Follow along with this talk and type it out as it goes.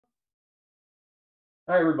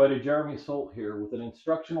Hi everybody, Jeremy Solt here with an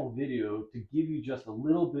instructional video to give you just a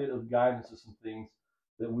little bit of guidance to some things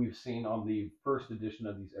that we've seen on the first edition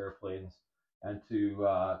of these airplanes, and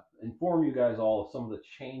to inform you guys all of some of the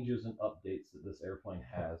changes and updates that this airplane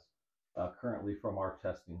has currently from our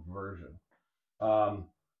testing version.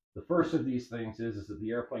 The first of these things is that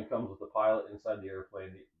the airplane comes with a pilot inside the airplane.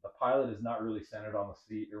 The pilot is not really centered on the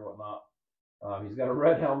seat or whatnot. He's got a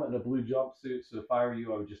red helmet and a blue jumpsuit, so if I were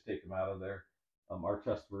you, I would just take him out of there. Our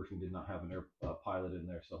test version did not have an pilot in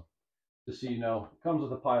there, so just so you know, it comes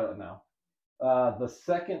with a pilot now. The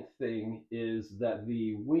second thing is that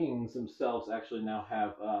the wings themselves actually now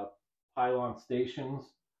have pylon stations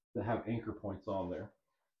that have anchor points on there.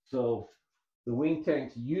 So the wing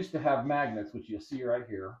tanks used to have magnets, which you'll see right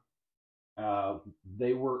here.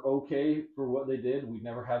 They were okay for what they did. We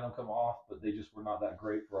never had them come off, but they just were not that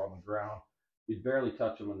great for on the ground. You'd barely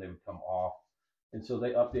touch them and they would come off. And so they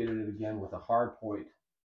updated it again with a hard point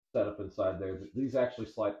setup inside there. These actually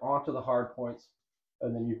slide onto the hard points,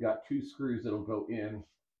 and then you've got two screws that'll go in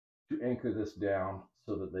to anchor this down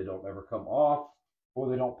so that they don't ever come off, or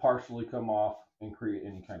they don't partially come off and create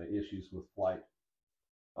any kind of issues with flight.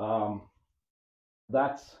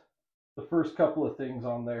 That's the first couple of things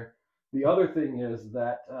on there. The other thing is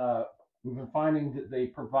that we've been finding that they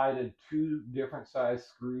provided two different size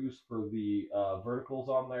screws for the verticals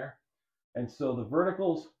on there. And so the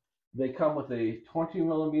verticals, they come with a 20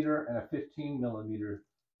 millimeter and a 15 millimeter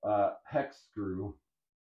hex screw.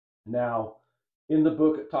 Now, in the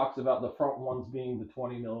book, it talks about the front ones being the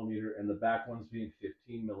 20 millimeter and the back ones being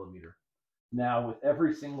 15 millimeter. Now, with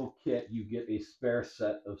every single kit, you get a spare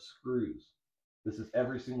set of screws. This is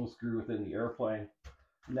every single screw within the airplane.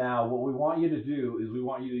 Now, what we want you to do is we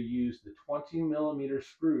want you to use the 20 millimeter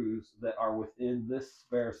screws that are within this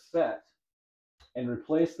spare set and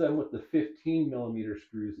replace them with the 15 millimeter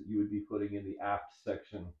screws that you would be putting in the aft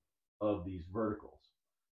section of these verticals.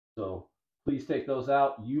 So please take those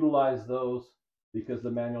out, utilize those, because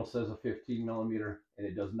the manual says a 15 millimeter and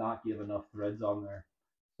it does not give enough threads on there.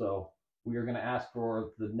 So we are going to ask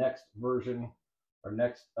for the next version or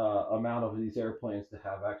next amount of these airplanes to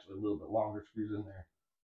have actually a little bit longer screws in there.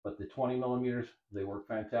 But the 20 millimeters, they work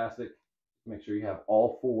fantastic. Make sure you have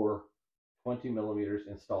all four 20 millimeters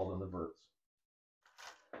installed in the verts.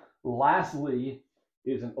 Lastly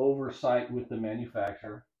is an oversight with the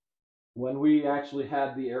manufacturer. When we actually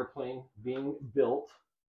had the airplane being built,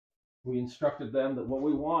 we instructed them that what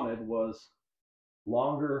we wanted was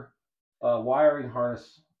longer wiring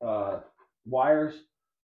harness wires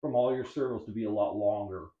from all your servos to be a lot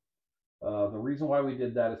longer. The reason why we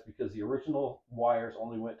did that is because the original wires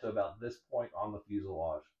only went to about this point on the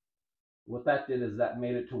fuselage. What that did is that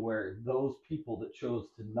made it to where those people that chose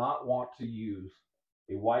to not want to use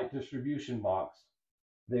a white distribution box,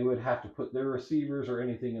 they would have to put their receivers or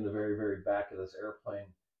anything in the very, very back of this airplane,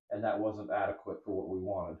 and that wasn't adequate for what we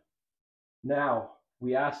wanted. Now,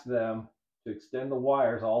 we asked them to extend the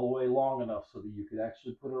wires all the way long enough so that you could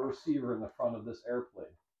actually put a receiver in the front of this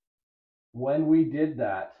airplane. When we did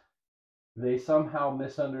that, they somehow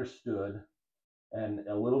misunderstood, and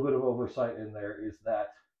a little bit of oversight in there is that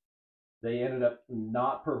they ended up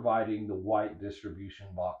not providing the white distribution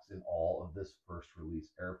box in all of this first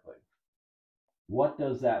release airplane. What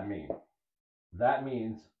does that mean? That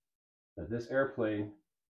means that this airplane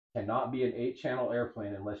cannot be an 8-channel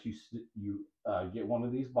airplane unless you get one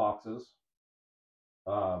of these boxes.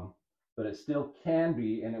 But it still can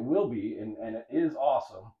be, and it will be, and it is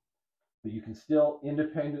awesome, but you can still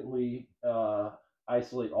independently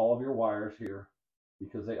isolate all of your wires here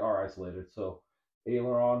because they are isolated. So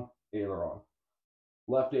aileron, aileron,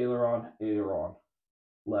 left aileron, aileron,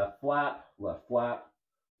 left flap,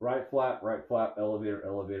 right flap, elevator,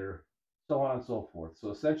 elevator, so on and so forth.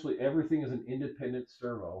 So essentially everything is an independent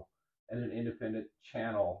servo and an independent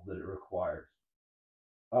channel that it requires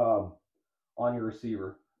on your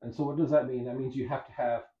receiver. And so what does that mean? That means you have to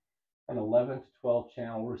have an 11 to 12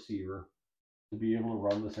 channel receiver to be able to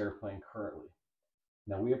run this airplane currently.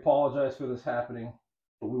 Now, we apologize for this happening,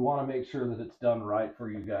 but we want to make sure that it's done right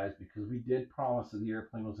for you guys, because we did promise that the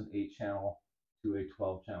airplane was an 8-channel to a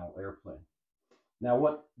 12-channel airplane. Now,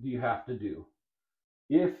 what do you have to do?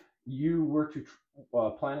 If you were to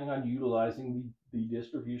planning on utilizing the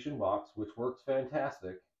distribution box, which works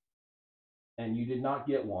fantastic, and you did not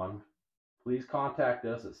get one, please contact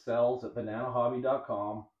us at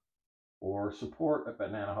sales@bananahobby.com or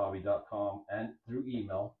support@bananahobby.com and through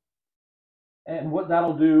email. And what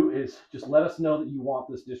that'll do is just let us know that you want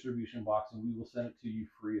this distribution box, and we will send it to you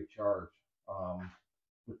free of charge.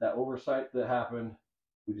 With that oversight that happened,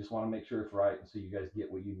 we just want to make sure it's right, and so you guys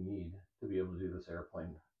get what you need to be able to do this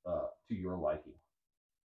airplane to your liking.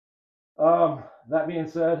 That being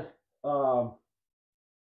said,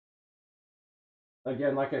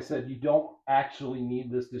 again, like I said, you don't actually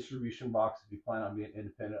need this distribution box if you plan on being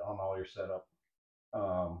independent on all your setup.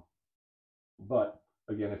 But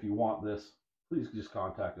again, if you want this, please just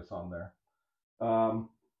contact us on there.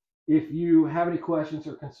 If you have any questions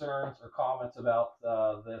or concerns or comments about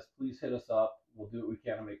this, please hit us up. We'll do what we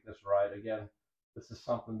can to make this right. Again, this is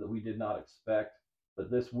something that we did not expect, but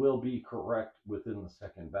this will be correct within the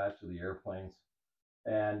second batch of the airplanes.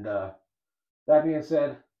 And that being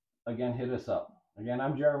said, again, hit us up. Again,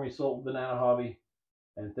 I'm Jeremy Solt, Banana Hobby,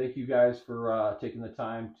 and thank you guys for taking the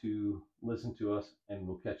time to listen to us, and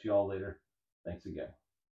we'll catch you all later. Thanks again.